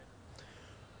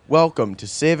Welcome to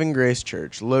Saving Grace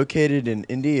Church, located in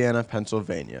Indiana,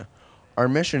 Pennsylvania. Our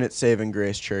mission at Saving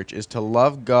Grace Church is to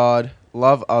love God,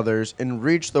 love others, and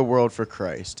reach the world for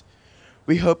Christ.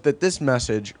 We hope that this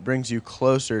message brings you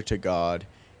closer to God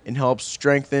and helps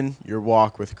strengthen your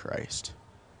walk with Christ.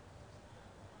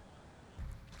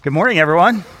 Good morning,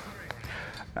 everyone.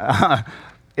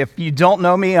 If you don't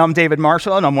know me, I'm David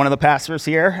Marshall, and I'm one of the pastors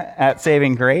here at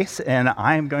Saving Grace, and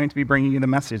I am going to be bringing you the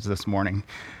message this morning.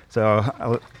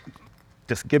 So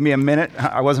just give me a minute.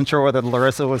 I wasn't sure whether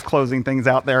Larissa was closing things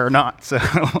out there or not, so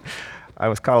I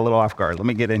was caught a little off guard. Let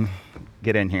me get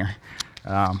in here.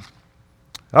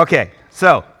 Okay,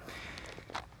 so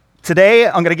today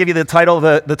I'm going to give you the title.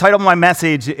 The title of my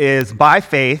message is By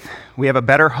Faith, We Have a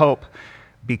Better Hope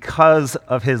Because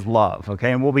of His Love,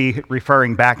 okay? And we'll be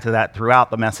referring back to that throughout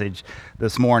the message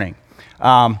this morning.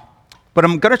 But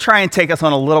I'm going to try and take us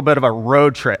on a little bit of a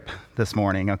road trip this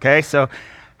morning, okay? So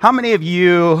how many of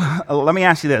you, let me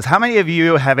ask you this, how many of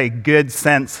you have a good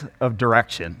sense of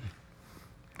direction?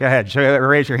 Go ahead,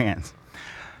 raise your hands.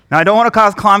 Now, I don't want to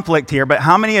cause conflict here, but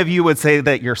how many of you would say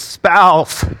that your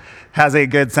spouse has a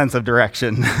good sense of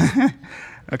direction?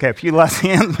 Okay, a few less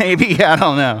hands maybe, I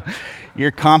don't know. Your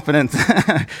confidence is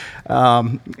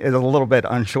a little bit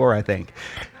unsure, I think.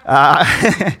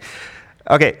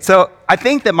 Okay, so I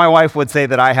think that my wife would say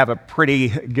that I have a pretty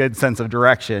good sense of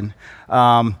direction.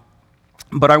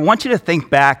 But I want you to think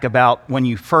back about when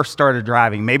you first started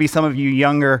driving. Maybe some of you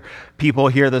younger people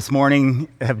here this morning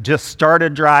have just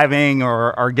started driving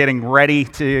or are getting ready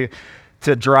to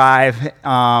drive.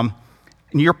 And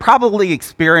you're probably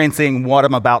experiencing what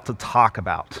I'm about to talk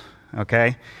about,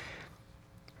 okay?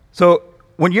 So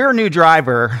when you're a new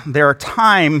driver, there are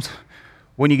times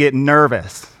when you get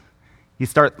nervous. You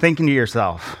start thinking to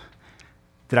yourself,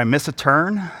 did I miss a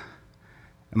turn?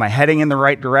 Am I heading in the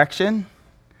right direction?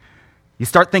 You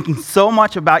start thinking so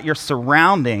much about your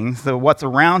surroundings, so what's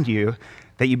around you,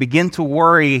 that you begin to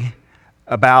worry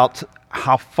about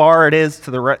how far it is to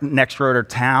the next road or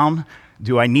town.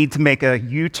 Do I need to make a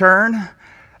U-turn?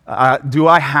 Do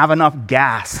I have enough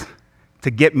gas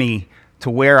to get me to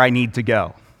where I need to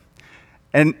go?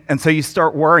 And so you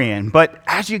start worrying. But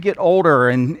as you get older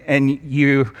and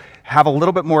you have a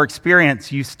little bit more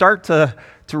experience, you start to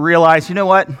realize, you know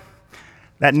what?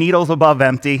 That needle's above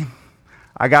empty.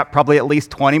 I got probably at least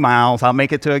 20 miles. I'll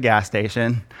make it to a gas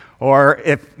station. Or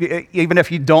even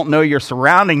if you don't know your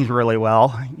surroundings really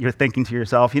well, you're thinking to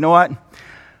yourself, you know what?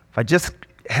 If I just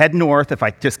head north, if I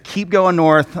just keep going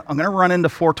north, I'm going to run into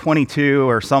 422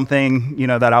 or something,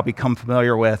 that I'll become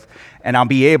familiar with, and I'll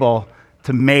be able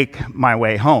to make my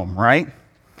way home, right?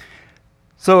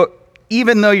 So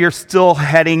even though you're still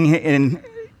heading in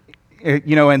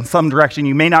some direction,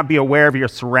 you may not be aware of your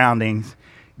surroundings,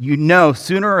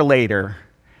 sooner or later,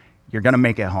 you're going to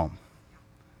make it home,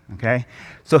 okay?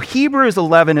 So Hebrews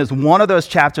 11 is one of those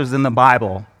chapters in the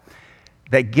Bible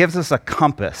that gives us a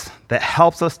compass that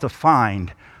helps us to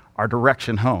find our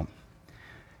direction home.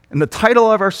 And the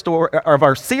title of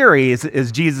our series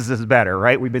is Jesus is Better,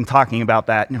 right? We've been talking about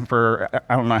that for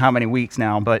I don't know how many weeks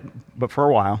now, but for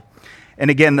a while.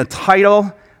 And again, the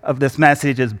title of this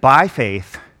message is By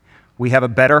Faith, We Have a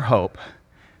Better Hope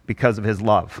Because of His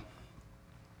Love.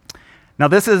 Now,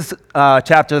 this is a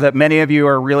chapter that many of you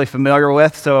are really familiar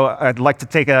with, so I'd like to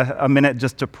take a minute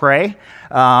just to pray,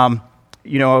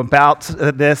 about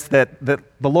this, that the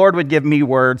Lord would give me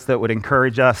words that would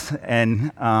encourage us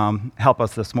and help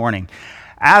us this morning.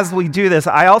 As we do this,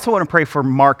 I also want to pray for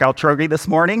Mark Altrogi this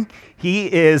morning.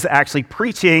 He is actually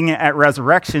preaching at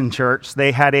Resurrection Church.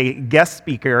 They had a guest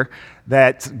speaker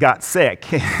that got sick,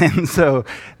 and so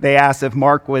they asked if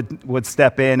Mark would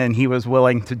step in, and he was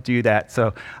willing to do that.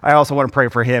 So I also want to pray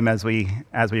for him as we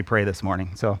pray this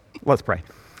morning. So let's pray.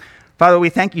 Father, we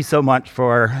thank you so much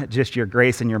for just your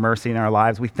grace and your mercy in our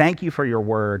lives. We thank you for your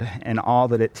word and all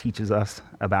that it teaches us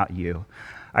about you.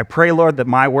 I pray, Lord, that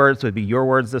my words would be your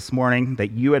words this morning,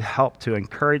 that you would help to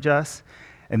encourage us,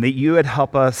 and that you would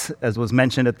help us, as was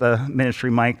mentioned at the ministry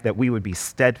mic, that we would be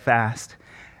steadfast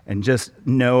and just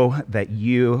know that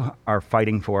you are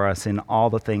fighting for us in all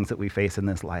the things that we face in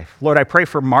this life. Lord, I pray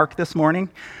for Mark this morning.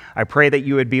 I pray that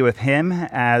you would be with him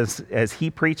as he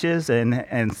preaches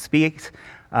and speaks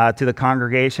to the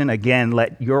congregation. Again,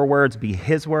 let your words be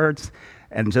his words,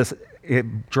 and just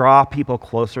draw people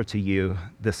closer to you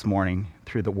this morning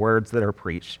through the words that are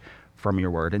preached from your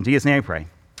word. In Jesus' name I pray.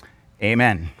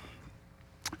 Amen.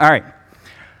 All right.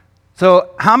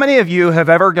 So how many of you have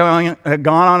ever gone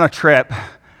on a trip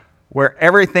where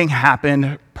everything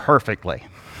happened perfectly?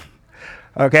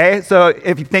 Okay, so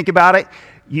if you think about it,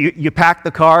 you packed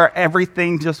the car,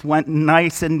 everything just went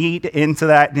nice and neat into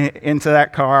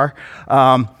that car.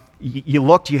 you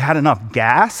looked, you had enough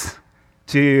gas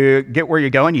to get where you're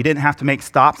going. You didn't have to make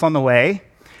stops on the way.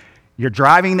 You're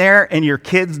driving there, and your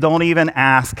kids don't even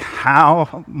ask,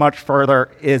 how much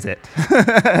further is it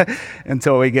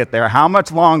until we get there? How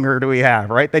much longer do we have,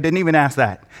 right? They didn't even ask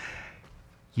that.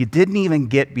 You didn't even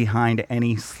get behind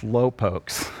any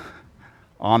slowpokes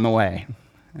on the way,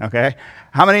 okay?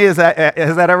 How many has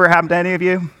that ever happened to any of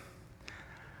you?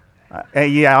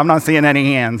 Yeah, I'm not seeing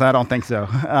any hands. I don't think so.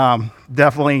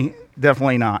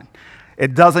 Definitely not.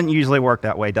 It doesn't usually work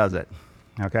that way, does it?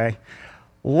 Okay?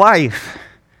 Life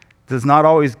does not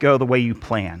always go the way you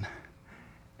plan,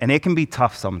 and it can be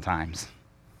tough sometimes.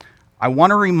 I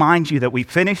want to remind you that we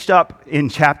finished up in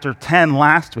chapter 10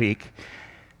 last week,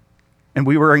 and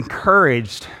we were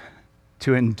encouraged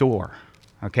to endure.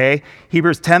 Okay?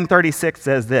 Hebrews 10:36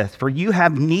 says this, "For you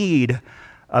have need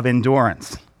of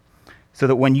endurance, so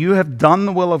that when you have done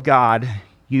the will of God,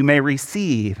 you may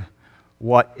receive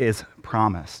what is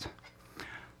promised."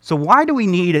 So why do we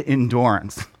need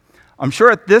endurance? I'm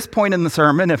sure at this point in the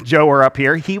sermon, if Joe were up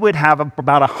here, he would have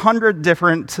about 100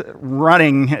 different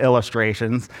running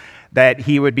illustrations that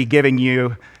he would be giving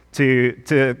you to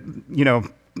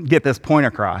get this point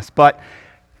across. But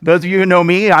those of you who know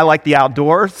me, I like the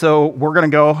outdoors, so we're going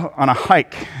to go on a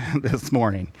hike this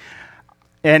morning.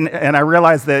 And I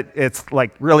realize that it's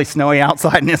like really snowy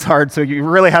outside and it's hard, so you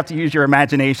really have to use your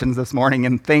imaginations this morning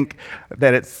and think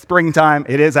that it's springtime.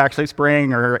 It is actually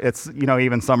spring, or it's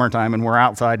even summertime, and we're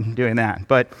outside doing that.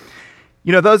 But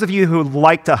those of you who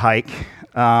like to hike,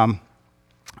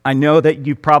 I know that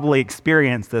you've probably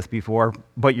experienced this before.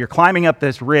 But you're climbing up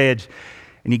this ridge,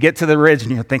 and you get to the ridge,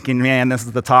 and you're thinking, "Man, this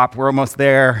is the top. We're almost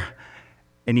there."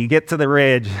 And you get to the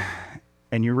ridge,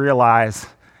 and you realize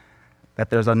that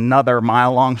there's another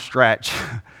mile-long stretch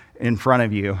in front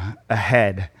of you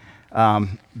ahead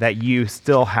that you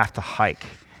still have to hike.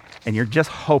 And you're just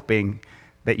hoping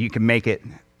that you can make it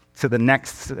to the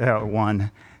next one,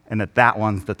 and that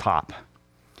one's the top.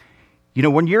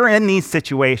 When you're in these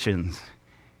situations,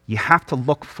 you have to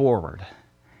look forward,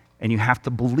 and you have to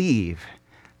believe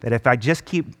that if I just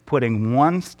keep putting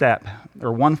one step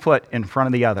or one foot in front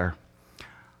of the other,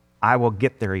 I will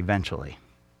get there eventually.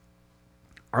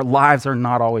 Our lives are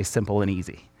not always simple and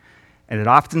easy, and it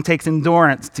often takes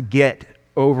endurance to get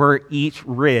over each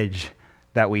ridge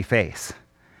that we face.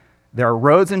 There are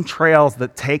roads and trails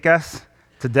that take us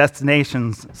to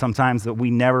destinations sometimes that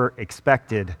we never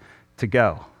expected to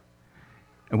go,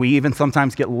 and we even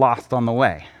sometimes get lost on the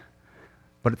way.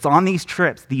 But it's on these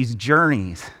trips, these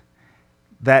journeys,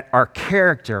 that our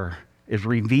character is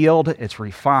revealed, it's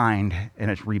refined, and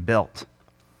it's rebuilt.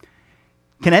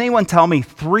 Can anyone tell me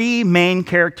 3 main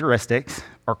characteristics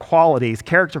or qualities,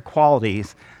 character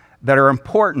qualities, that are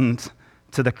important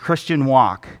to the Christian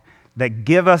walk that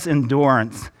give us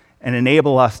endurance and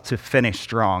enable us to finish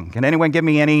strong? Can anyone give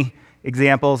me any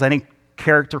examples, any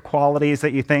character qualities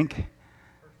that you think?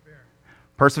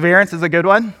 Perseverance is a good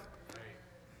one.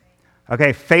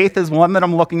 Okay, faith is one that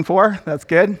I'm looking for. That's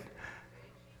good.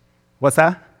 What's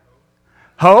that?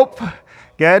 Hope.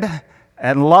 Good.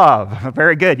 And love.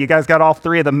 Very good. You guys got all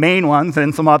 3 of the main ones,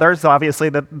 and some others, obviously,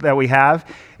 that we have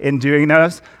in doing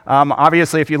those.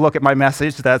 Obviously, if you look at my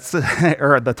message, that's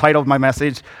or the title of my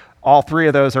message, all 3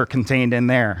 of those are contained in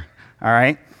there. All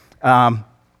right?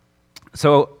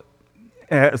 So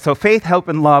faith, hope,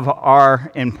 and love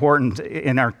are important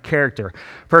in our character.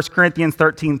 1 Corinthians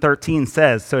 13:13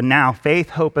 says, "So now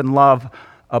faith, hope, and love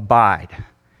abide.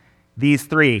 These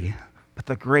 3, but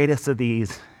the greatest of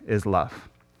these is love."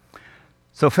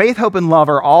 So faith, hope, and love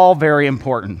are all very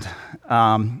important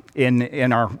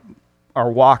in our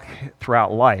walk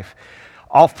throughout life.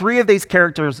 All 3 of these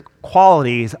characters'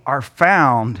 qualities are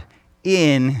found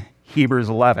in Hebrews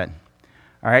 11.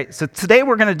 All right, so today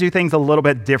we're going to do things a little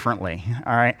bit differently.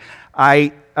 All right,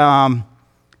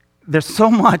 there's so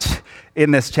much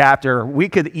in this chapter. We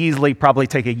could easily probably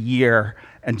take a year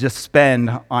and just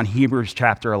spend on Hebrews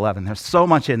chapter 11. There's so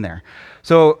much in there.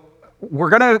 So we're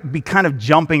going to be kind of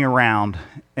jumping around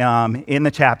in the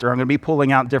chapter. I'm going to be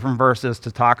pulling out different verses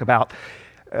to talk about,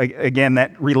 again,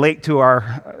 that relate to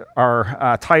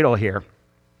our title here.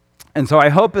 And so I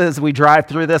hope as we drive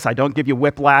through this, I don't give you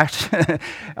whiplash,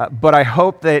 but I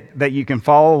hope that you can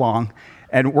follow along.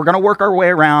 And we're going to work our way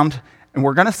around, and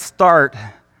we're going to start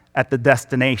at the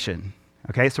destination.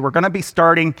 Okay, so we're going to be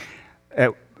starting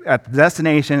at the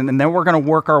destination, and then we're going to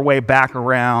work our way back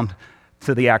around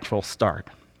to the actual start.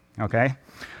 Okay?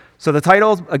 So the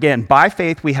title, again, By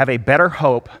Faith We Have a Better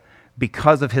Hope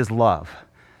Because of His Love.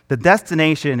 The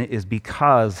destination is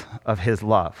because of His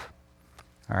love.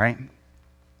 All right?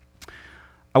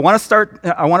 I want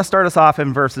to start us off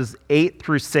in verses 8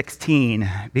 through 16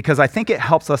 because I think it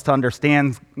helps us to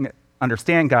understand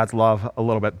God's love a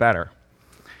little bit better.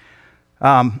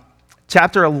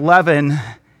 Chapter 11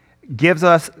 gives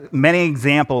us many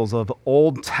examples of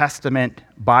Old Testament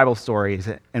Bible stories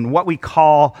and what we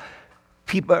call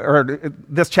people, or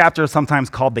this chapter is sometimes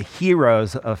called the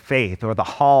heroes of faith or the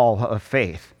hall of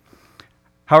faith.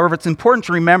 However, it's important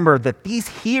to remember that these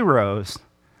heroes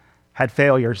had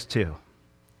failures too.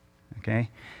 Okay?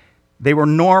 They were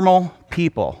normal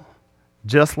people,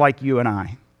 just like you and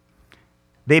I.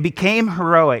 They became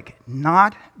heroic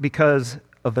not because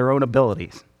of their own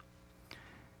abilities,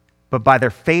 but by their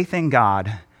faith in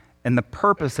God and the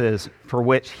purposes for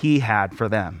which He had for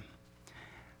them.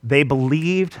 They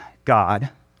believed God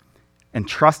and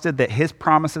trusted that His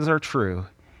promises are true,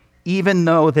 even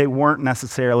though they weren't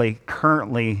necessarily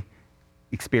currently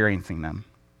experiencing them.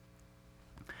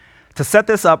 To set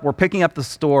this up, we're picking up the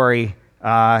story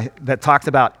that talks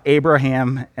about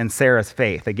Abraham and Sarah's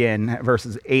faith, again,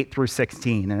 verses 8 through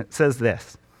 16. And it says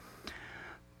this: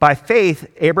 By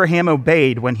faith, Abraham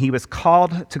obeyed when he was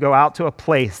called to go out to a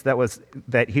place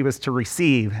that he was to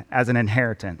receive as an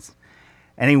inheritance.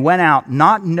 And he went out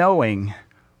not knowing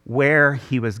where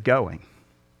he was going.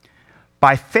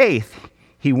 By faith,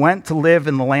 he went to live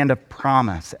in the land of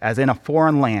promise, as in a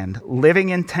foreign land, living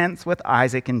in tents with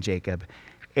Isaac and Jacob,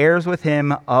 heirs with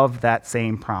him of that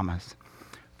same promise.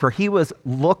 For he was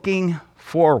looking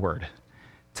forward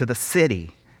to the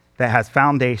city that has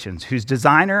foundations, whose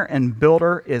designer and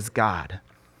builder is God.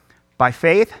 By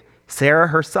faith, Sarah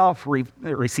herself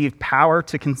received power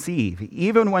to conceive,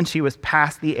 even when she was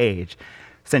past the age,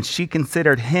 since she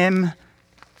considered him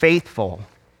faithful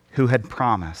who had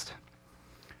promised.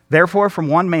 Therefore, from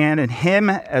one man, and him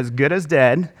as good as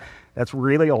dead, that's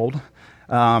really old,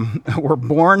 were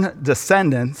born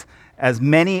descendants as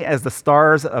many as the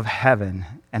stars of heaven,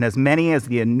 and as many as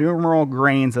the innumerable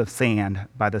grains of sand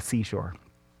by the seashore.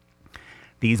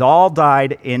 These all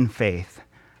died in faith,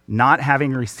 not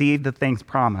having received the things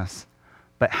promised,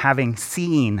 but having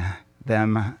seen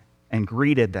them and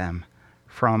greeted them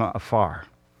from afar,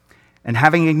 and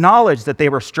having acknowledged that they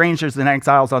were strangers and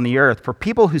exiles on the earth. For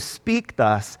people who speak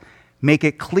thus make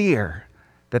it clear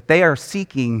that they are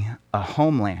seeking a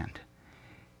homeland.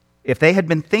 If they had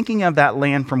been thinking of that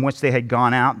land from which they had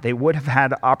gone out, they would have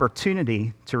had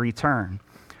opportunity to return.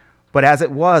 But as it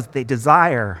was, they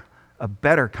desire a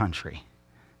better country,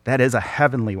 that is, a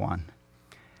heavenly one.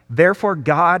 Therefore,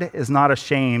 God is not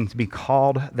ashamed to be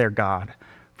called their God,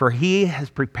 for He has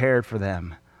prepared for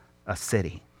them a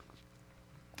city.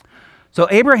 So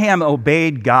Abraham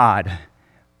obeyed God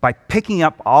by picking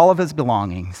up all of his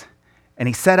belongings, and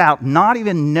he set out not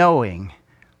even knowing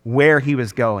where he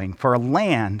was going, for a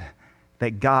land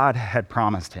that God had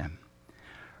promised him.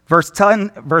 Verse 10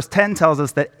 tells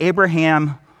us that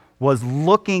Abraham was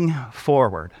looking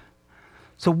forward.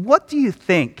 So what do you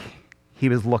think he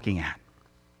was looking at?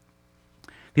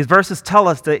 These verses tell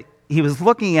us that he was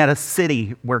looking at a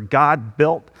city where God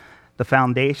built the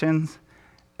foundations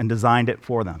and designed it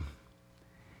for them.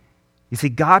 You see,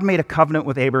 God made a covenant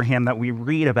with Abraham that we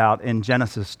read about in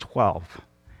Genesis 12,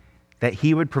 that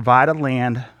he would provide a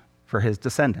land for his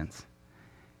descendants.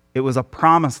 It was a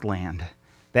promised land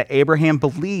that Abraham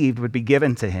believed would be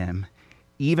given to him,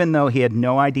 even though he had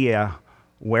no idea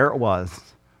where it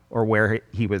was or where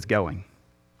he was going.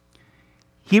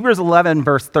 Hebrews 11,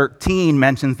 verse 13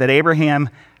 mentions that Abraham,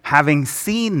 having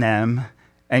seen them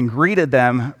and greeted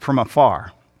them from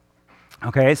afar.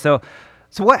 Okay, so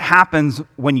what happens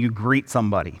when you greet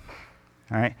somebody?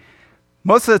 All right,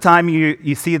 most of the time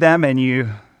you see them and you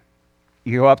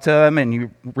go up to them and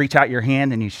you reach out your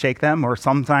hand and you shake them, or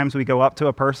sometimes we go up to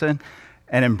a person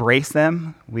and embrace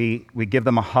them. We give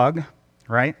them a hug,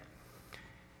 right?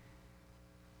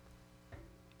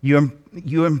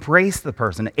 You embrace the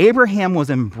person. Abraham was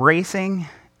embracing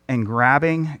and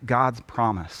grabbing God's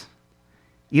promise,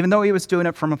 even though he was doing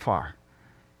it from afar.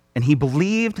 And he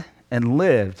believed and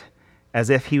lived as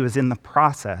if he was in the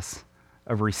process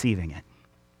of receiving it.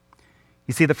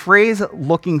 You see, the phrase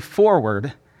looking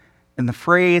forward and the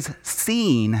phrase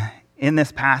seen in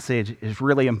this passage is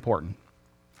really important.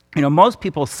 You know, most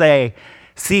people say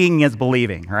seeing is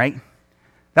believing, right?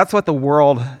 That's what the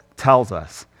world tells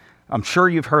us. I'm sure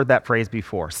you've heard that phrase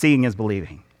before, seeing is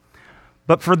believing.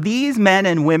 But for these men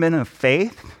and women of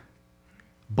faith,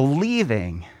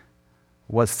 believing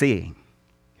was seeing,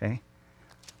 okay?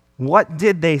 What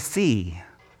did they see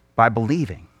by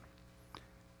believing?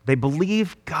 They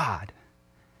believed God,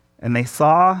 and they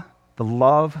saw the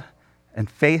love and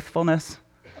faithfulness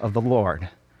of the Lord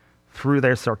through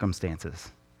their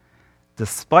circumstances.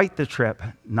 despite the trip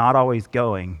not always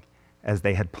going as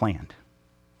they had planned.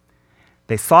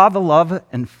 They saw the love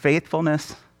and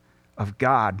faithfulness of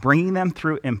God bringing them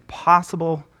through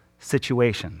impossible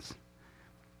situations,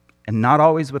 and not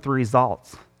always with the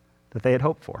results that they had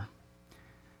hoped for.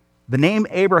 The name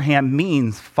Abraham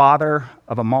means father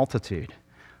of a multitude,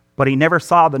 but he never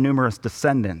saw the numerous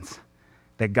descendants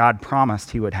that God promised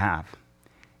he would have.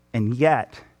 And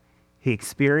yet, he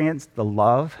experienced the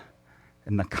love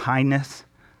and the kindness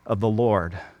of the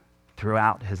Lord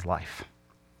throughout his life.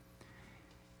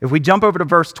 If we jump over to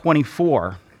verse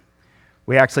 24,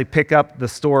 we actually pick up the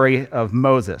story of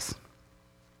Moses.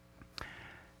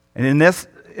 And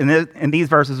in these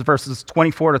verses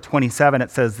 24 to 27, it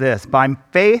says this: By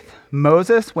faith,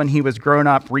 Moses, when he was grown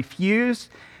up, refused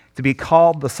to be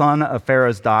called the son of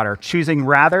Pharaoh's daughter, choosing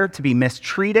rather to be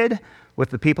mistreated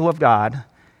with the people of God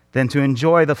than to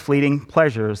enjoy the fleeting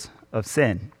pleasures of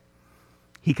sin.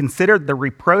 He considered the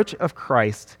reproach of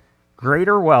Christ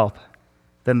greater wealth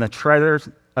than the treasures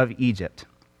of Egypt,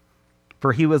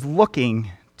 for he was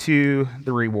looking to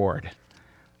the reward.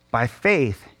 By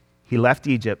faith, he left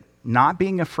Egypt, not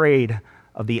being afraid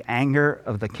of the anger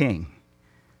of the king,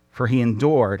 for he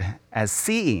endured as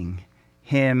seeing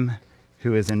him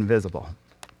who is invisible.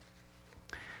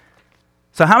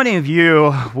 So how many of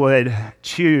you would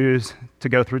choose to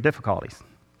go through difficulties?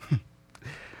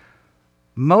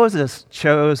 Moses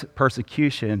chose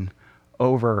persecution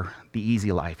over the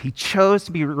easy life. He chose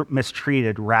to be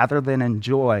mistreated rather than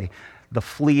enjoy the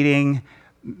fleeting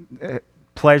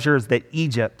pleasures that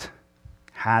Egypt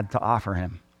had to offer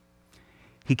him.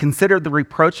 He considered the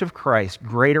reproach of Christ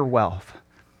greater wealth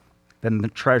than the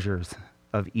treasures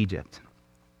of Egypt.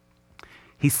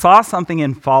 He saw something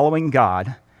in following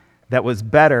God that was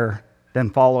better than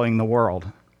following the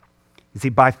world. You see,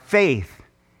 by faith,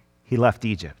 he left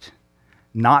Egypt,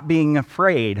 not being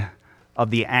afraid of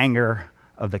the anger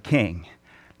of the king.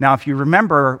 Now, if you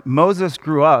remember, Moses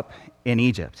grew up in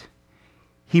Egypt.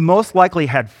 He most likely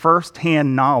had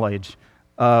firsthand knowledge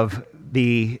of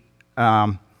the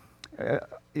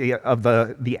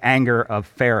anger of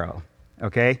Pharaoh,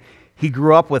 okay? He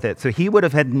grew up with it, so he would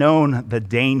have had known the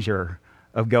danger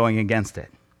of going against it.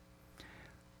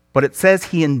 But it says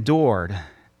he endured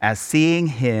as seeing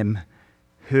him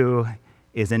who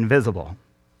is invisible.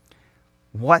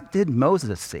 What did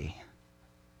Moses see?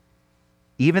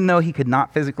 Even though he could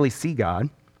not physically see God,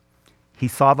 he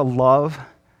saw the love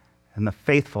and the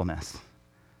faithfulness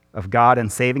of God in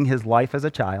saving his life as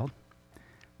a child,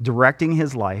 directing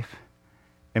his life,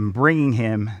 and bringing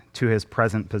him to his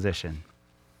present position.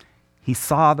 He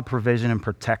saw the provision and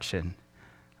protection.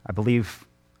 I believe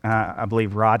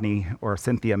Rodney or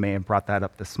Cynthia may have brought that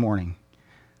up this morning.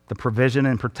 The provision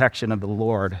and protection of the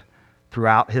Lord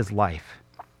throughout his life,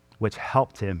 which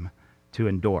helped him to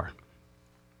endure.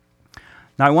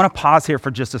 Now, I want to pause here for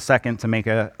just a second to make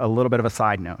a little bit of a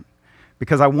side note,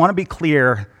 because I want to be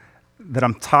clear that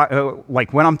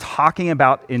when I'm talking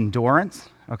about endurance,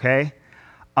 okay,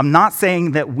 I'm not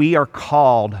saying that we are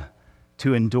called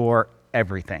to endure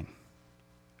everything,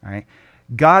 all right?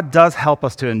 God does help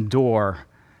us to endure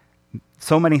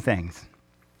so many things,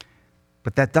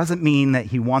 but that doesn't mean that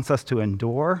he wants us to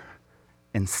endure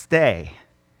and stay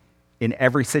in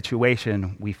every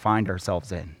situation we find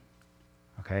ourselves in,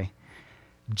 okay?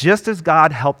 Just as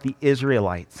God helped the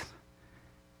Israelites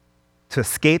to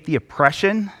escape the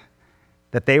oppression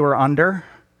that they were under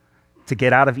to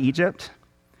get out of Egypt,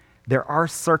 there are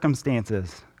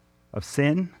circumstances of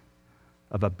sin,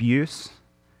 of abuse,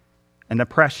 and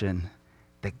oppression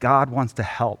that God wants to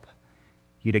help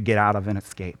you to get out of and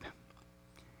escape.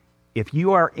 If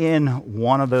you are in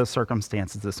one of those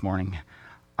circumstances this morning,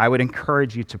 I would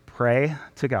encourage you to pray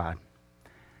to God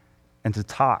and to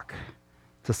talk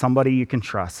to somebody you can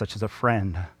trust, such as a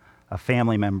friend, a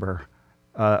family member,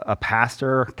 a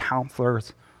pastor,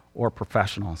 counselors, or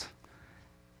professionals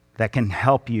that can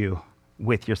help you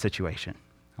with your situation,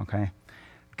 okay?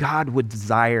 God would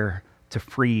desire to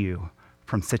free you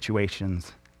from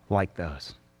situations like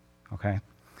those, okay?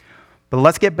 But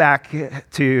let's get back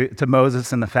to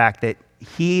Moses and the fact that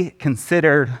he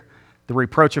considered the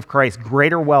reproach of Christ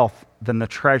greater wealth than the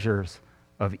treasures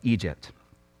of Egypt.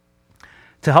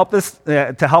 To help us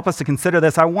to consider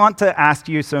this, I want to ask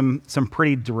you some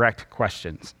pretty direct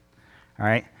questions, all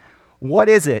right? What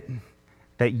is it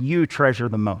that you treasure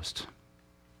the most?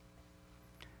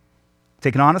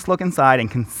 Take an honest look inside and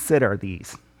consider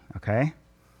these, okay?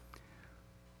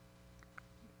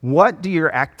 What do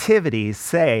your activities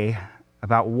say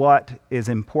about what is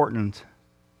important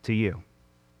to you?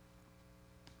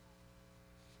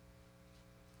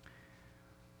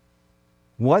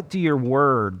 What do your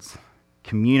words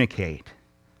communicate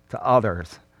to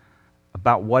others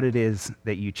about what it is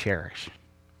that you cherish?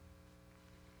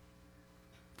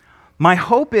 My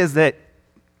hope is that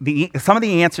some of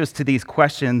the answers to these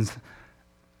questions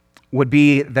would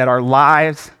be that our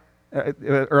lives,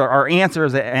 or our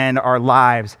answers and our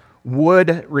lives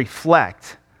would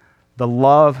reflect the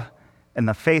love and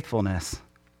the faithfulness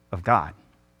of God,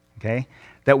 okay?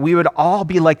 That we would all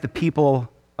be like the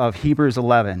people of Hebrews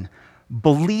 11,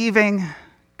 believing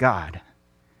God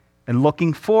and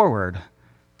looking forward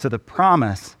to the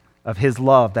promise of his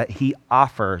love that he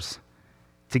offers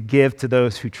to give to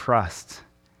those who trust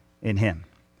in him,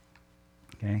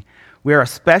 okay? We are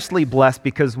especially blessed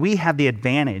because we have the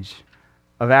advantage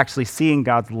of actually seeing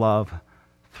God's love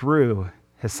through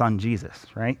his son Jesus,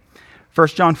 right? 1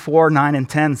 John 4, 9 and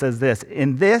 10 says this,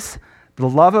 "In this, the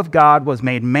love of God was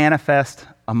made manifest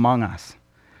among us."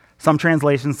 Some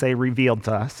translations say revealed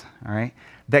to us, all right?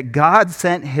 That God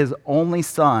sent his only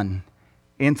son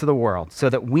into the world so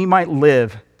that we might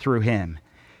live through him.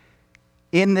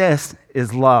 In this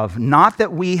is love, not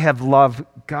that we have loved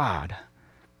God,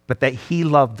 but that he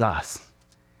loved us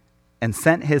and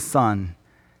sent his son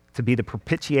to be the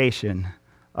propitiation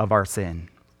of our sin.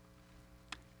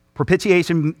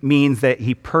 Propitiation means that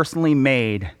he personally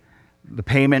made the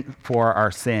payment for our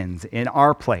sins in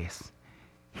our place.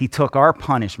 He took our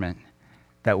punishment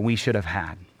that we should have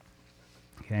had.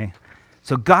 Okay?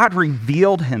 So God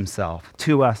revealed himself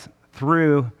to us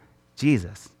through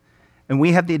Jesus. And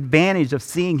we have the advantage of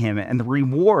seeing him and the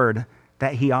reward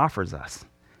that he offers us.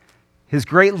 His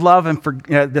great love and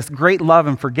this great love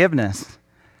and forgiveness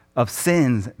of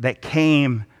sins that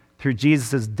came through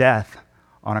Jesus' death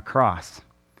on a cross,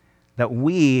 that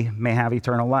we may have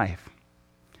eternal life.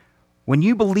 When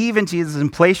you believe in Jesus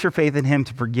and place your faith in him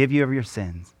to forgive you of your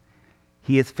sins,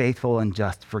 he is faithful and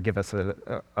just to forgive us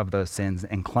of those sins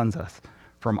and cleanse us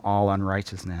from all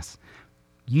unrighteousness.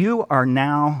 You are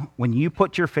now, when you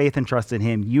put your faith and trust in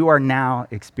him, you are now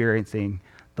experiencing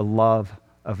the love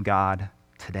of God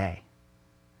today.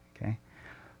 Okay?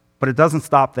 But it doesn't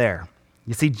stop there.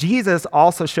 You see, Jesus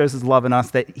also shows his love in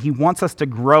us that he wants us to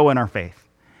grow in our faith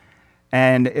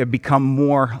and become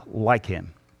more like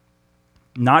him.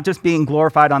 Not just being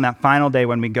glorified on that final day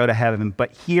when we go to heaven,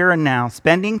 but here and now,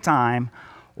 spending time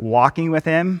walking with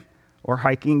him, or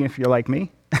hiking if you're like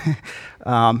me,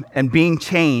 and being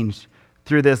changed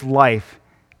through this life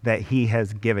that he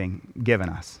has given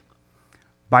us.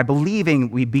 By believing,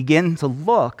 we begin to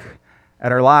look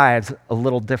at our lives a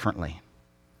little differently.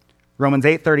 Romans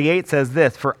 8:38 says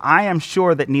this, "For I am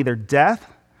sure that neither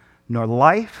death, nor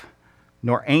life,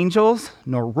 nor angels,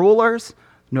 nor rulers,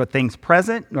 nor things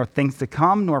present, nor things to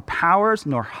come, nor powers,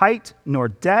 nor height, nor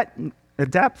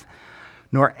depth,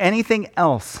 nor anything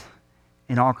else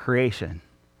in all creation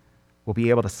will be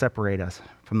able to separate us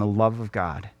from the love of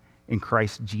God in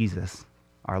Christ Jesus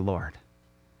our Lord."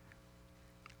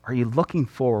 Are you looking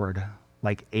forward,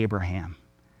 like Abraham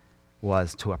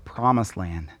was, to a promised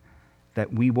land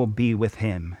that we will be with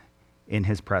him in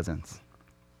his presence?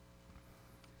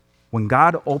 When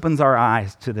God opens our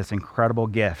eyes to this incredible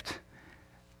gift,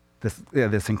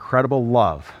 this incredible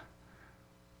love,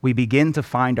 we begin to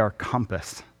find our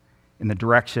compass in the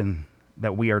direction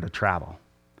that we are to travel.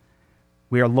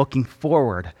 We are looking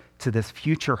forward to this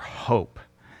future hope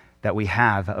that we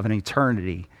have of an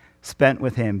eternity spent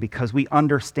with him because we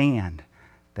understand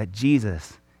that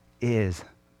Jesus is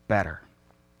better.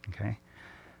 Okay?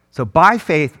 So by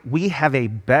faith, we have a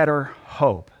better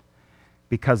hope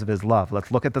because of his love.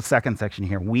 Let's look at the second section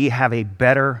here. We have a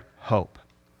better hope.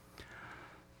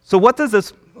 So what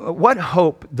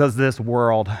hope does this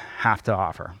world have to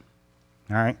offer?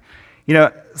 All right? You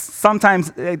know,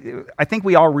 sometimes I think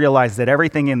we all realize that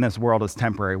everything in this world is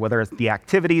temporary, whether it's the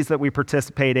activities that we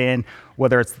participate in,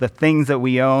 whether it's the things that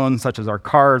we own, such as our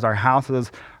cars, our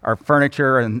houses, our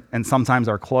furniture, and sometimes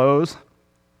our clothes.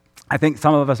 I think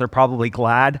some of us are probably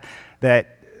glad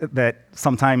that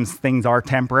sometimes things are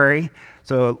temporary.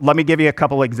 So let me give you a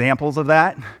couple examples of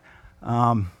that.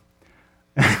 All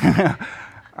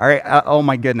right. Oh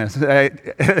my goodness.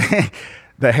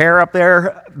 The hair up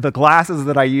there, the glasses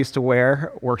that I used to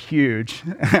wear were huge.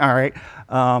 All right.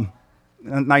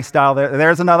 Nice style there.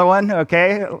 There's another one.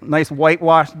 Okay. Nice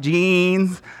whitewashed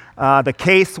jeans. The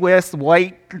K-Swiss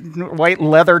white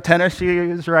leather tennis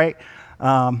shoes. Right.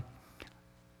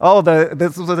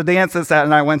 This was a dance that Sat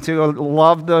and I went to.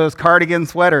 Loved those cardigan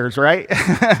sweaters. Right.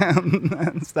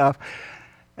 And stuff.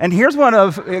 And here's one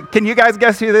of. Can you guys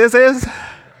guess who this is?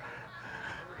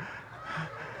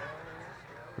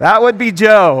 That would be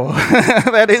Joe.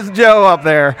 That is Joe up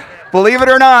there. Believe it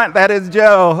or not, that is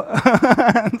Joe.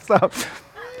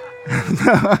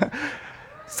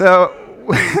 so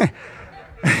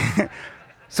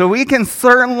So we can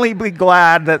certainly be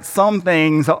glad that some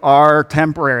things are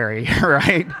temporary,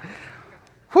 right?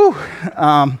 Whew.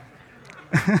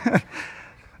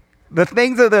 The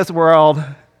things of this world,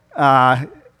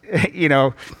 you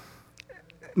know,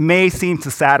 may seem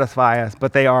to satisfy us,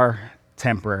 but they are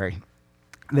temporary.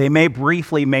 They may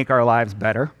briefly make our lives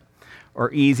better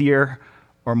or easier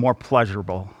or more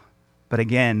pleasurable, but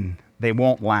again, they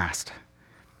won't last.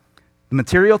 The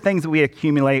material things that we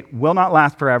accumulate will not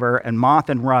last forever, and moth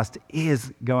and rust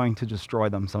is going to destroy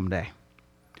them someday.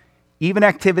 Even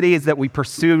activities that we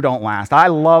pursue don't last. I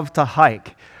love to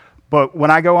hike, but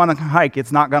when I go on a hike,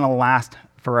 it's not going to last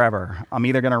forever. I'm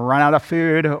either going to run out of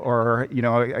food or,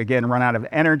 again, run out of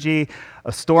energy.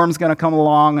 A storm's going to come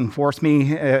along and force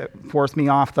me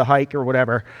off the hike or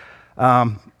whatever.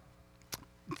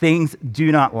 Things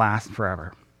do not last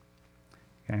forever.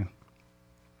 Okay.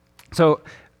 So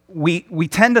we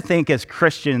tend to think as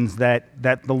Christians that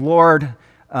the Lord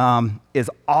is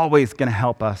always going to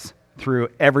help us through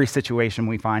every situation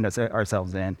we find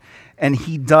ourselves in. And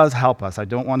he does help us. I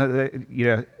don't want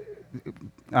to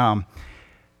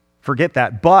forget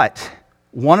that. But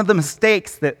one of the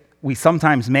mistakes that we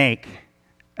sometimes make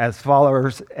as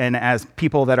followers and as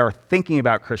people that are thinking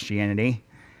about Christianity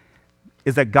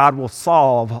is that God will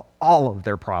solve all of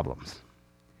their problems.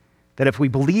 That if we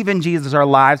believe in Jesus, our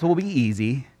lives will be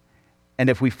easy. And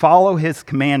if we follow his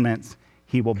commandments,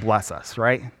 he will bless us,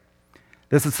 right?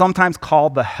 This is sometimes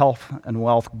called the health and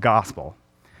wealth gospel.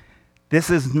 This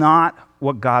is not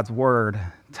what God's word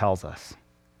tells us.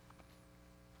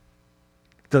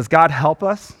 Does God help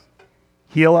us,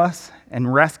 heal us,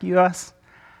 and rescue us?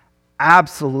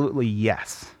 Absolutely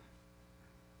yes,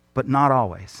 but not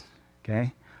always,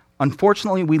 okay?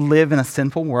 Unfortunately, we live in a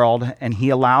sinful world, and he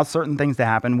allows certain things to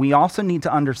happen. We also need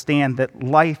to understand that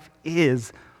life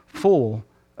is full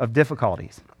of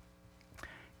difficulties.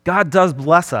 God does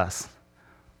bless us,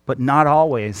 but not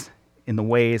always in the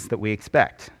ways that we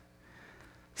expect.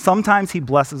 Sometimes he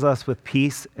blesses us with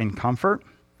peace and comfort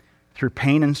through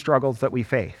pain and struggles that we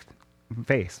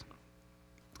face.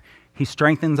 He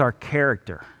strengthens our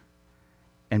character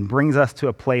and brings us to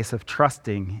a place of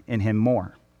trusting in him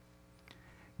more.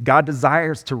 God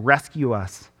desires to rescue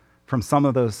us from some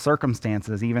of those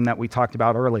circumstances, even that we talked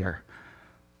about earlier.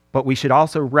 But we should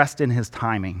also rest in his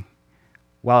timing,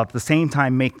 while at the same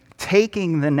time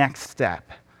taking the next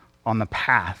step on the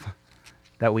path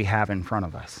that we have in front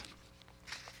of us.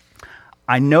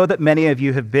 I know that many of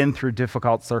you have been through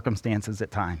difficult circumstances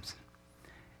at times,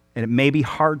 and it may be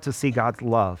hard to see God's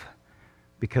love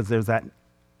because there's that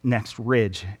next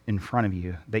ridge in front of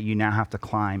you that you now have to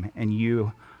climb, and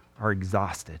you are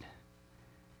exhausted.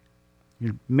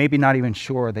 You're maybe not even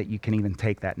sure that you can even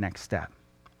take that next step.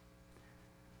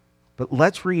 But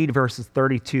let's read verses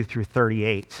 32 through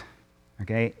 38,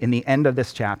 okay, in the end of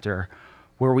this chapter,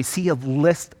 where we see a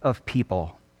list of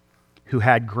people who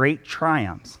had great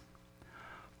triumphs,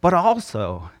 but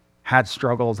also had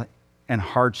struggles and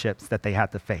hardships that they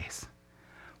had to face.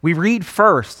 We read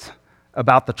first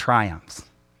about the triumphs,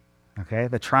 okay?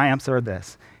 The triumphs are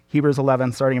this. Hebrews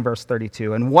 11, starting in verse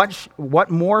 32. And what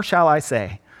more shall I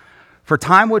say? For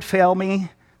time would fail me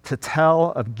to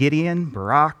tell of Gideon,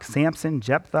 Barak, Samson,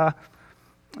 Jephthah,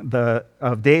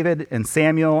 of David and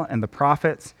Samuel and the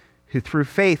prophets, who through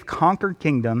faith conquered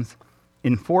kingdoms,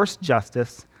 enforced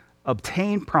justice,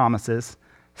 obtained promises,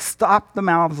 stopped the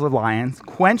mouths of lions,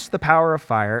 quenched the power of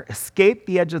fire, escaped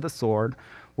the edge of the sword,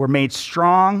 were made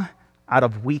strong out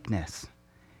of weakness,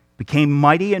 became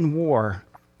mighty in war,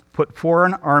 put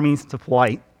foreign armies to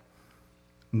flight.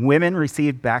 Women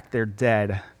received back their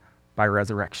dead by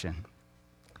resurrection.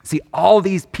 See, all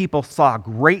these people saw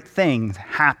great things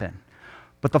happen.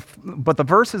 But the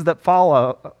verses that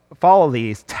follow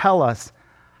these tell us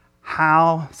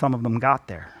how some of them got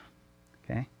there.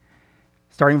 Okay?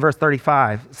 Starting in verse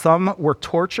 35, some were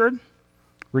tortured,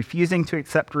 refusing to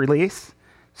accept release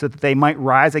so that they might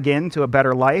rise again to a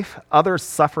better life. Others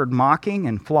suffered mocking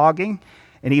and flogging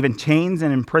and even chains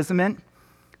and imprisonment.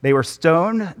 They were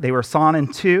stoned, they were sawn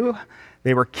in two,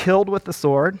 they were killed with the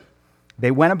sword. They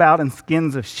went about in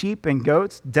skins of sheep and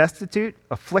goats, destitute,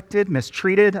 afflicted,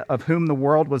 mistreated, of whom the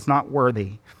world was not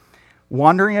worthy,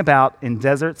 wandering about in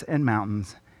deserts and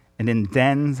mountains, and in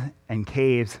dens and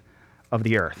caves of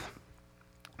the earth.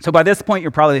 So by this point, you're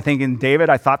probably thinking,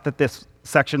 David, I thought that this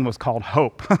section was called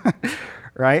hope,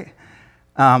 right?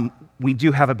 We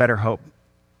do have a better hope.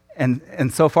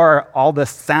 And so far, all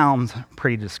this sounds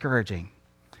pretty discouraging.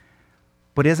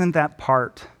 But isn't that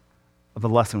part of the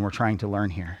lesson we're trying to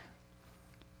learn here?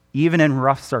 Even in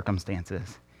rough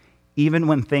circumstances, even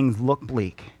when things look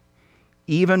bleak,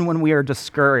 even when we are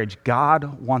discouraged,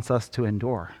 God wants us to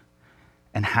endure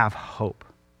and have hope.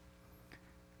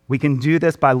 We can do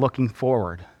this by looking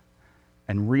forward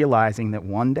and realizing that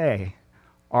one day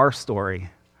our story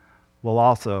will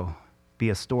also be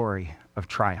a story of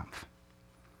triumph.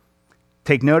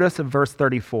 Take notice of verse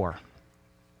 34.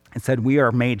 It said, "We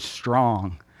are made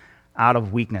strong out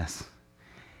of weakness."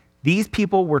 These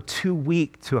people were too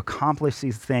weak to accomplish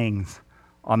these things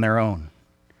on their own.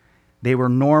 They were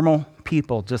normal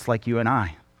people just like you and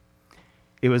I.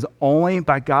 It was only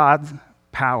by God's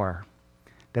power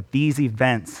that these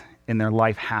events in their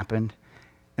life happened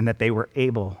and that they were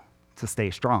able to stay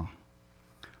strong.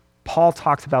 Paul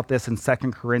talks about this in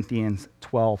 2 Corinthians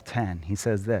 12:10. He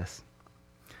says this,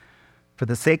 "For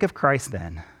the sake of Christ,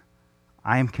 then,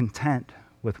 I am content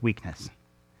with weakness,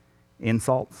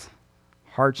 insults,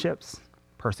 hardships,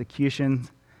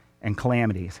 persecutions, and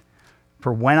calamities.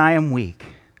 For when I am weak,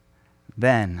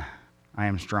 then I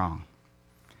am strong."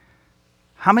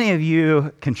 How many of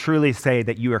you can truly say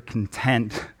that you are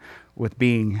content with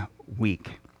being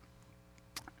weak?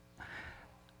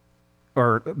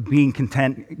 Or being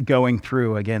content going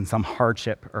through, again, some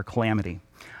hardship or calamity?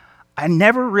 I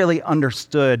never really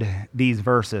understood these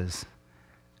verses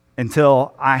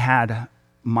until I had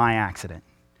my accident.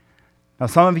 Now,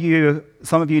 some of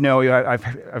you know,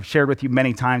 I've shared with you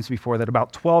many times before that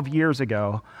about 12 years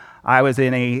ago, I was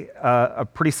in a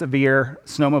pretty severe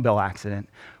snowmobile accident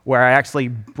where I actually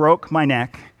broke my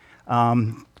neck,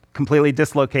 completely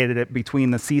dislocated it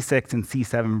between the C6 and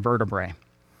C7 vertebrae.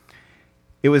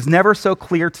 It was never so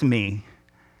clear to me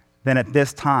than at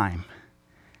this time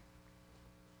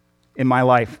in my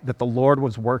life that the Lord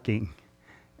was working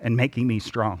and making me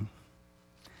strong.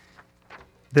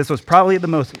 This was probably the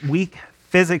most weak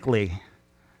physically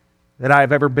that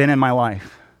I've ever been in my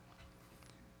life,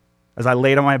 as I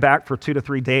laid on my back for 2 to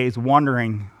 3 days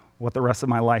wondering what the rest of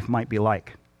my life might be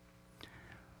like.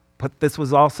 But this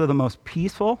was also the most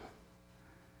peaceful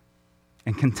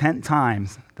and content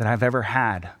times that I've ever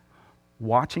had,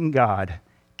 watching God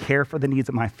care for the needs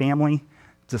of my family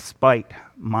despite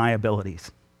my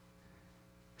abilities.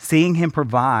 Seeing him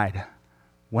provide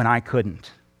when I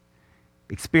couldn't.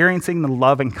 Experiencing the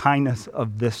love and kindness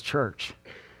of this church,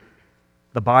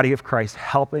 the body of Christ,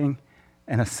 helping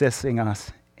and assisting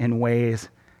us in ways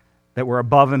that were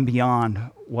above and beyond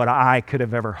what I could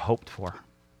have ever hoped for.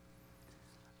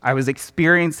 I was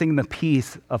experiencing the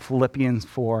peace of Philippians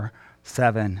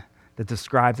 4:7 that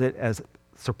describes it as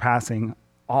surpassing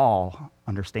all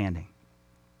understanding.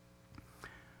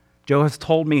 Joe has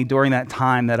told me during that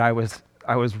time that I was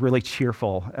really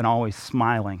cheerful and always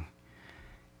smiling.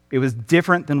 It was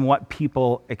different than what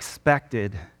people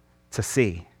expected to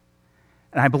see.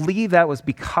 And I believe that was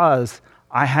because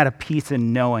I had a peace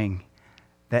in knowing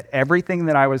that everything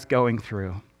that I was going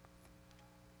through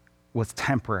was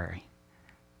temporary.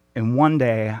 And one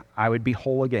day I would be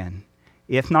whole again,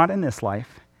 if not in this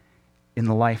life, in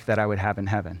the life that I would have in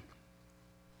heaven.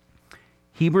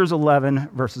 Hebrews 11,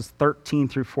 verses 13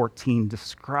 through 14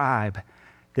 describe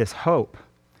this hope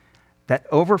that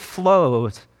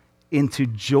overflows into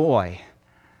joy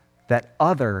that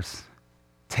others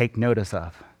take notice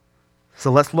of. So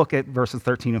let's look at verses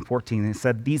 13 and 14. It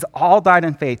said, "These all died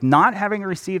in faith, not having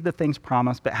received the things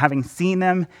promised, but having seen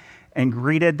them and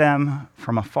greeted them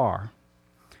from afar,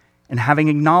 and having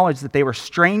acknowledged that they were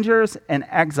strangers and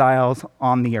exiles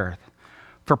on the earth.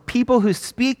 For people who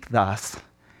speak thus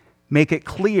make it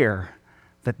clear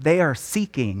that they are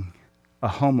seeking a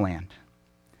homeland."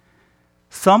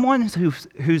 Someone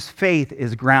whose faith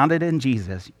is grounded in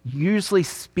Jesus usually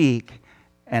speak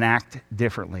and act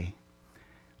differently.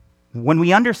 When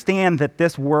we understand that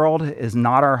this world is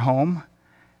not our home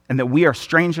and that we are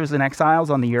strangers and exiles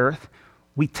on the earth,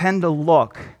 we tend to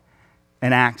look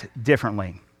and act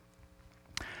differently.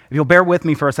 If you'll bear with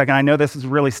me for a second, I know this is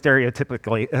really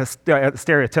stereotypical,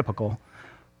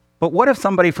 but what if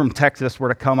somebody from Texas were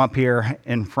to come up here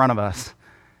in front of us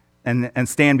and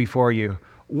stand before you?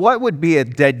 What would be a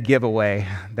dead giveaway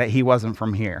that he wasn't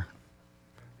from here?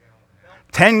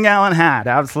 10-gallon hat,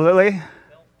 absolutely.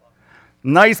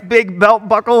 Nice big belt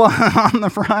buckle on the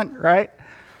front, right?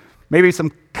 Maybe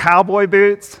some cowboy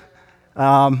boots.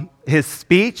 His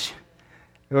speech,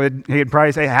 he'd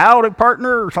probably say, "Howdy,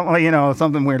 partner," or something,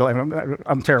 something weird.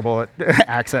 I'm terrible at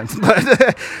accents,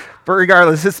 but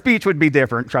regardless, his speech would be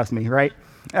different, trust me, right?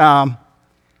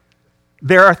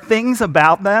 There are things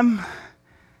about them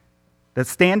that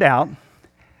stand out,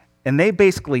 and they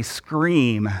basically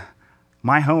scream,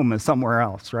 "My home is somewhere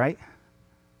else," right?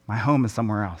 My home is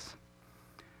somewhere else.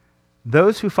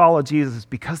 Those who follow Jesus,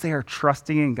 because they are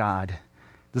trusting in God,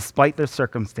 despite their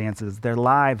circumstances, their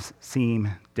lives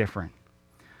seem different.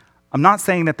 I'm not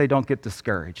saying that they don't get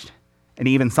discouraged and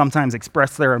even sometimes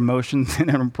express their emotions in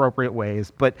inappropriate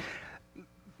ways, but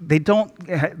they don't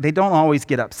always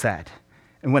get upset.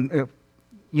 And when,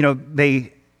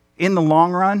 in the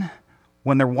long run,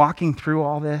 when they're walking through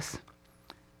all this,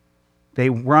 they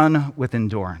run with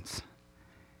endurance.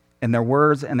 And their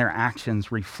words and their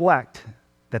actions reflect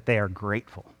that they are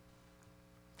grateful.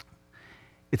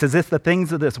 It's as if the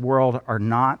things of this world are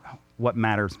not what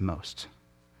matters most.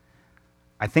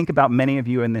 I think about many of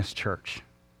you in this church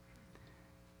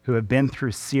who have been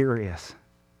through serious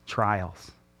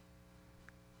trials,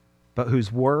 but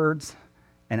whose words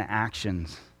and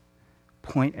actions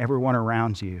point everyone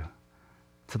around you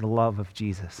to the love of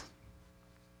Jesus.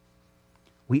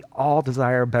 We all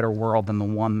desire a better world than the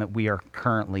one that we are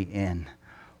currently in,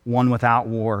 one without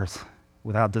wars,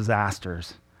 without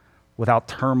disasters, without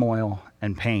turmoil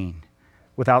and pain,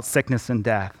 without sickness and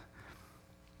death.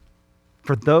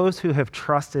 For those who have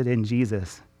trusted in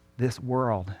Jesus, this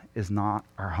world is not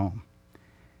our home.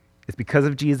 It's because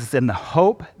of Jesus and the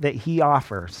hope that he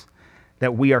offers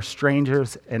that we are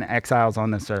strangers and exiles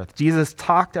on this earth. Jesus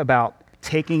talked about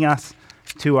taking us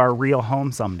to our real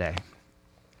home someday.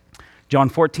 John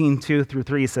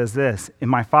 14:2-3 says this, "In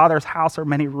my Father's house are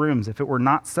many rooms. If it were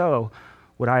not so,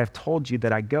 would I have told you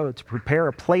that I go to prepare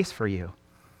a place for you?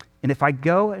 And if I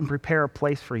go and prepare a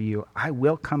place for you, I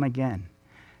will come again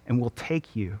and will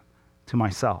take you to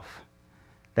myself,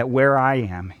 that where I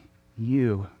am,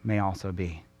 you may also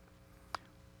be."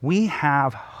 We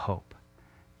have hope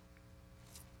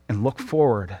and look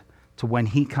forward to when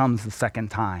he comes the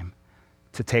second time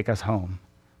to take us home,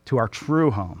 to our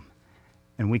true home,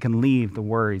 and we can leave the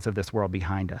worries of this world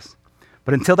behind us.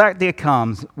 But until that day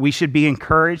comes, we should be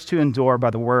encouraged to endure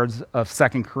by the words of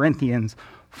 2 Corinthians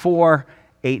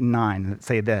 4:8-9 that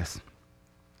say this,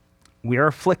 "We are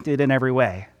afflicted in every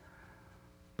way,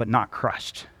 but not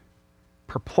crushed,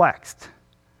 perplexed,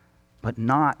 but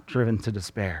not driven to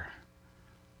despair,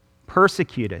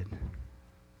 persecuted,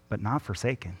 but not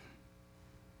forsaken,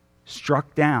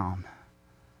 struck down,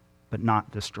 but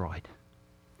not destroyed."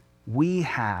 We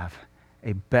have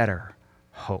a better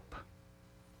hope.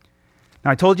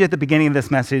 Now, I told you at the beginning of this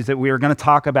message that we were going to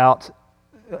talk about,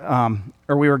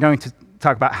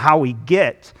 how we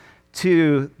get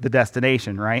to the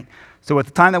destination, right? So with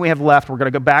the time that we have left, we're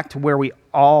going to go back to where we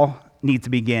all need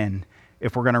to begin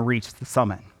if we're going to reach the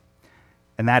summit,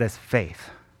 and that is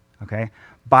faith, okay?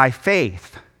 By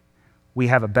faith, we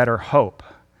have a better hope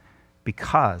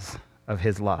because of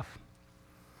his love.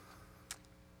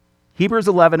 Hebrews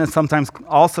 11 is sometimes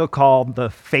also called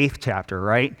the faith chapter,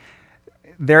 right?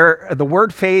 The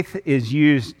word faith is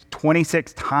used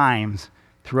 26 times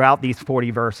throughout these 40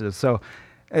 verses. So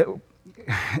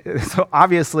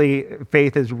obviously,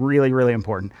 faith is really, really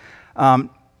important.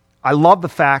 I love the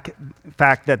fact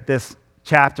that this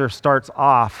chapter starts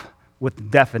off with the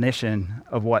definition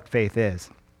of what faith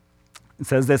is. It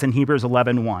says this in Hebrews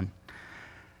 11:1.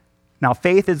 "Now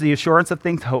faith is the assurance of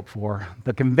things hoped for,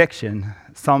 the conviction,"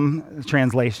 some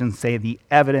translations say the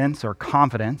evidence or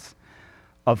confidence,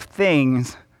 "of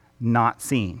things not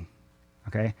seen."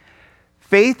 Okay?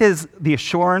 Faith is the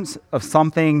assurance of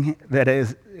something that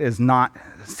is not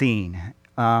seen.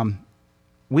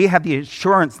 We have the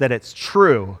assurance that it's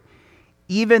true,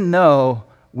 even though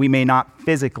we may not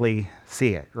physically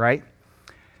see it, right?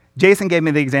 Jason gave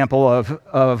me the example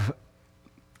of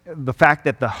the fact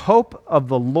that the hope of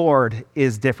the Lord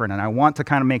is different, and I want to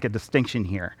kind of make a distinction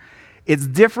here. It's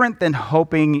different than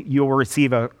hoping you'll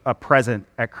receive a present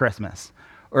at Christmas,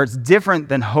 or it's different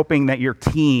than hoping that your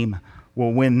team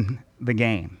will win the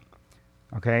game,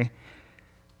 okay?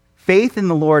 Faith in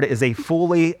the Lord is a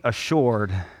fully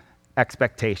assured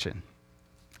expectation.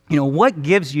 You know, what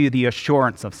gives you the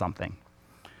assurance of something?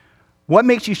 What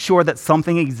makes you sure that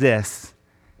something exists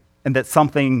and that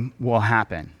something will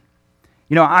happen?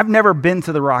 You know, I've never been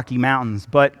to the Rocky Mountains,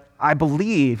 but I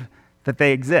believe that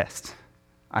they exist.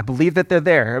 I believe that they're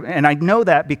there. And I know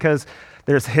that because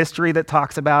there's history that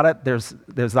talks about it.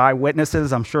 There's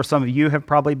eyewitnesses. I'm sure some of you have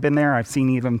probably been there. I've seen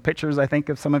even pictures, I think,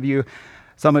 of some of you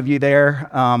there.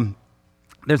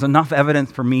 There's enough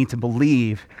evidence for me to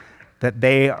believe that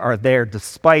they are there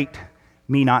despite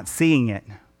me not seeing it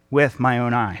with my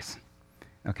own eyes.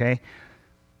 Okay?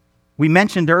 We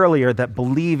mentioned earlier that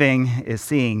believing is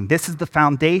seeing. This is the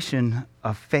foundation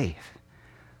of faith.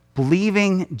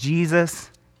 Believing Jesus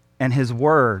and his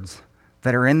words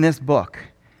that are in this book,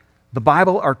 the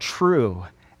Bible, are true,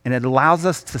 and it allows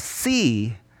us to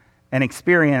see and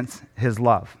experience his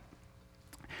love.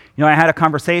 You know, I had a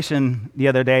conversation the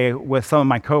other day with some of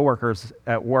my coworkers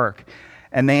at work,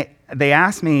 and they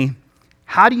asked me,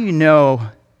 "How do you know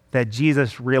that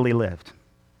Jesus really lived?"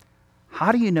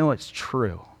 how do you know it's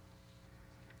true?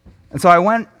 And so I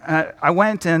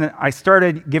went and I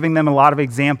started giving them a lot of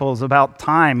examples about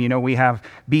time. We have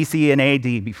BC and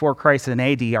AD, before Christ and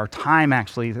AD. Our time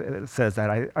actually says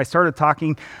that. I started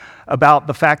talking about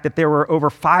the fact that there were over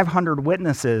 500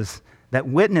 witnesses that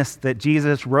witnessed that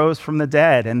Jesus rose from the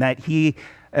dead, and that he,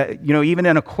 even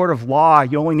in a court of law,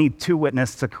 you only need 2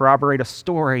 witnesses to corroborate a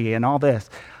story and all this.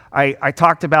 I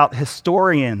talked about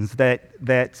historians that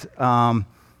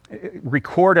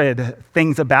recorded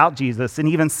things about Jesus, and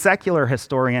even secular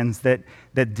historians that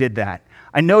did that.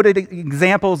 I noted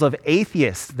examples of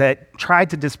atheists that tried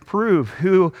to disprove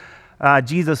who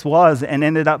Jesus was and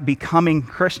ended up becoming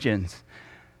Christians.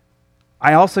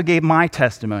 I also gave my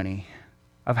testimony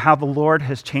of how the Lord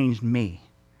has changed me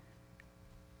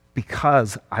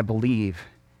because I believe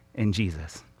in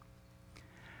Jesus.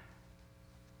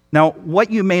 Now,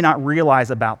 what you may not realize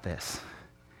about this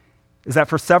is that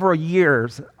for several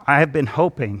years, I have been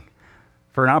hoping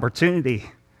for an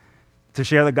opportunity to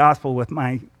share the gospel with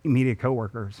my immediate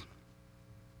coworkers.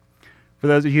 For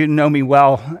those of you who know me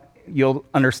well, you'll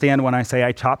understand when I say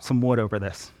I chopped some wood over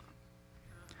this.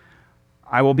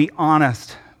 I will be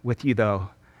honest with you, though,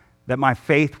 that my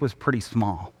faith was pretty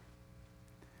small.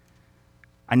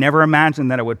 I never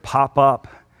imagined that it would pop up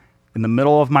in the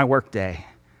middle of my workday,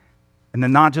 and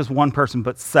then not just one person,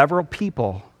 but several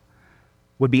people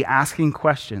would be asking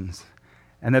questions,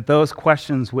 and that those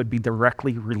questions would be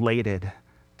directly related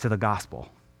to the gospel.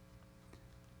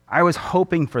 I was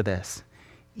hoping for this,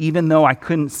 even though I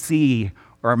couldn't see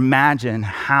or imagine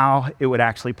how it would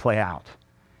actually play out.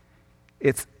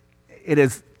 It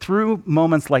is through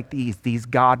moments like these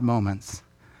God moments,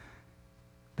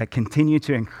 that continue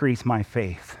to increase my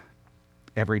faith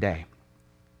every day.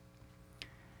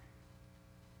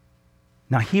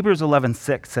 Now, Hebrews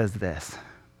 11:6 says this,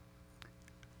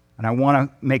 and I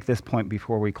want to make this point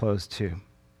before we close too.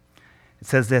 It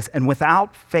says this, and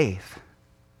without faith,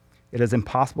 it is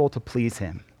impossible to please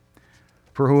him.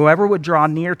 For whoever would draw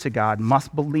near to God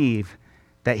must believe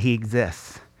that he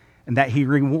exists and that he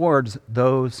rewards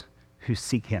those who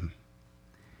seek him.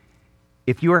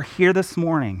 If you are here this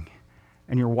morning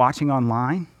and you're watching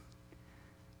online,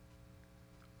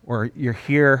 or you're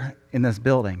here in this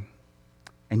building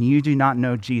and you do not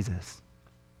know Jesus,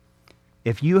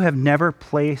 if you have never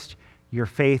placed your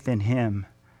faith in him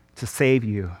to save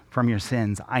you from your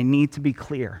sins, I need to be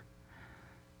clear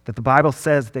that the Bible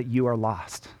says that you are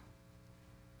lost.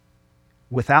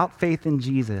 Without faith in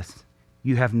Jesus,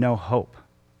 you have no hope.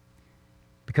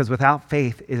 Because without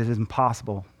faith, it is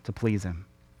impossible to please him.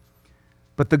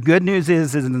 But the good news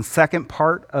is in the second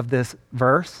part of this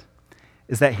verse,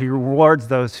 is that he rewards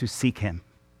those who seek him.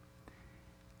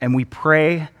 And we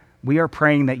are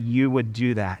praying that you would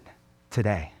do that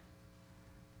today.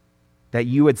 That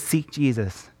you would seek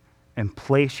Jesus and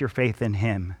place your faith in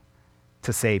him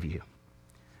to save you.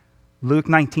 Luke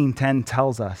 19:10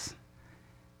 tells us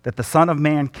that the Son of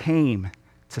Man came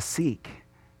to seek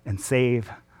and save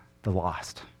the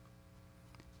lost.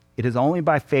 It is only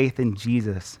by faith in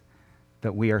Jesus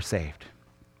that we are saved.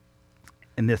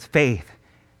 And this faith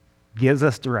gives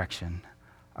us direction,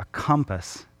 a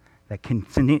compass that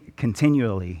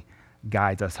continually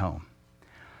guides us home.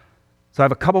 So I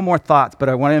have a couple more thoughts, but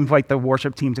I want to invite the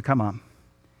worship team to come up.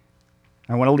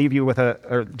 I want to leave you with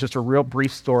just a real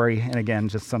brief story, and again,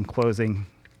 just some closing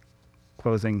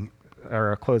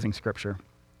scripture.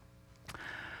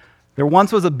 There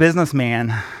once was a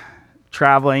businessman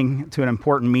traveling to an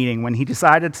important meeting when he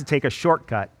decided to take a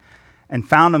shortcut and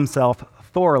found himself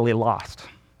thoroughly lost.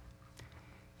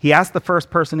 He asked the first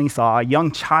person he saw, a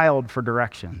young child, for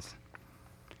directions.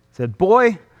 He said,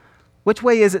 "Boy, which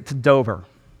way is it to Dover?"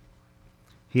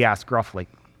 He asked gruffly.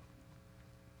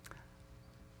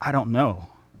 "I don't know,"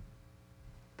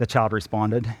 the child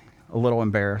responded, a little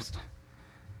embarrassed.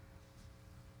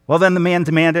 Well, then the man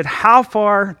demanded, "How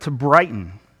far to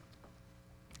Brighton?"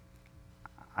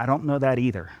 "I don't know that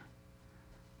either,"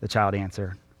 the child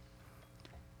answered.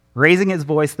 Raising his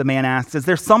voice, the man asked, "Is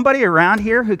there somebody around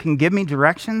here who can give me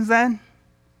directions then?"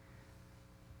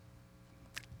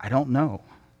 "I don't know,"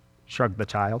 shrugged the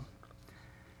child.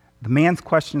 The man's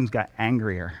questions got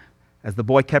angrier as the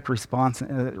boy kept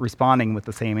responding with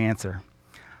the same answer.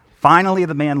 Finally,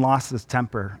 the man lost his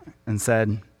temper and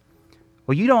said,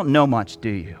 "Well, you don't know much, do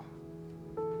you?"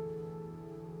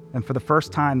 And for the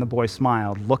first time, the boy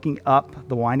smiled, looking up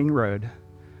the winding road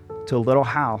to a little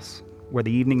house where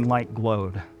the evening light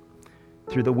glowed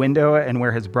through the window and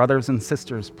where his brothers and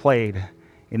sisters played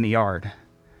in the yard.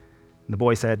 And the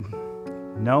boy said,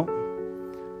 "No,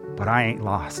 but I ain't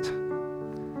lost."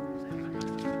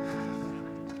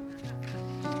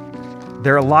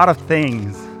 There are a lot of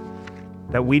things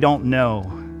that we don't know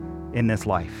in this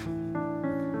life.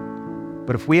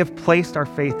 But if we have placed our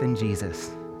faith in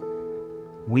Jesus,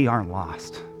 we aren't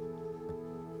lost.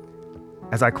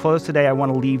 As I close today, I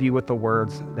want to leave you with the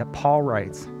words that Paul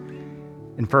writes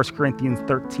in 1 Corinthians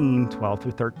 13, 12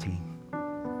 through 13.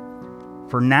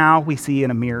 For now we see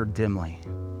in a mirror dimly,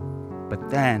 but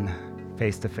then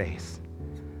face to face.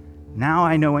 Now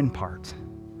I know in part,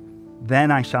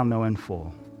 then I shall know in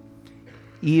full,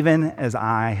 even as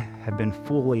I have been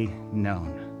fully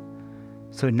known.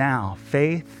 So now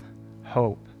faith,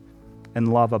 hope,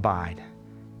 and love abide,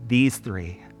 these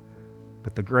three,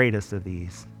 but the greatest of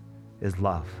these is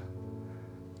love.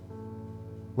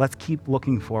 Let's keep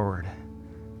looking forward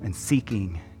and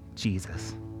seeking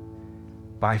Jesus.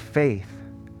 By faith,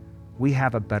 we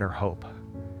have a better hope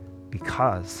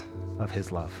because of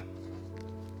his love.